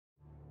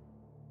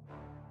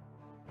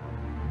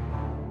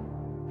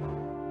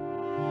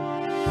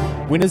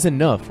When is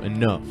enough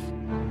enough?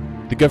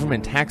 The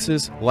government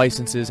taxes,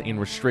 licenses, and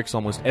restricts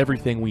almost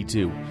everything we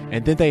do,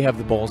 and then they have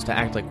the balls to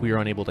act like we are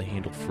unable to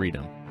handle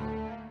freedom.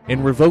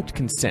 In Revoked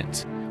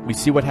Consent, we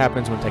see what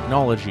happens when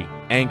technology,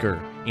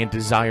 anger, and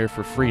desire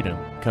for freedom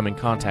come in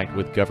contact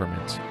with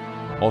government.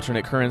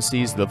 Alternate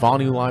currencies, the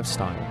vonu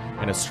lifestyle,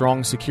 and a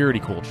strong security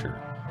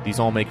culture, these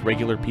all make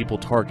regular people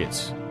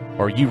targets.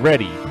 Are you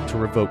ready to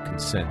revoke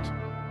consent?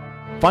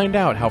 Find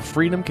out how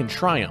freedom can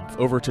triumph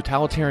over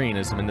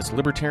totalitarianism in this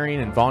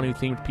libertarian and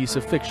vonu-themed piece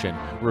of fiction,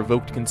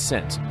 Revoked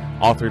Consent,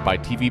 authored by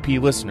TVP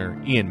listener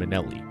Ian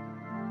Minielly.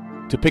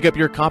 To pick up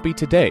your copy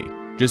today,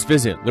 just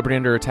visit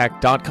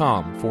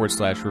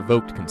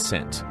libertyunderattack.com/revoked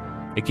consent.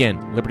 Again,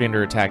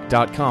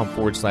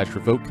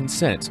 libertyunderattack.com/revoked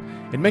consent,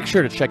 and make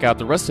sure to check out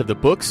the rest of the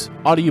books,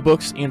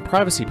 audiobooks, and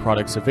privacy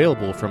products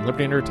available from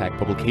Liberty Under Attack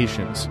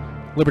Publications.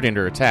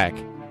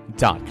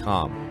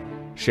 libertyunderattack.com.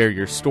 Share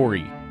your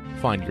story,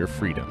 find your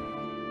freedom.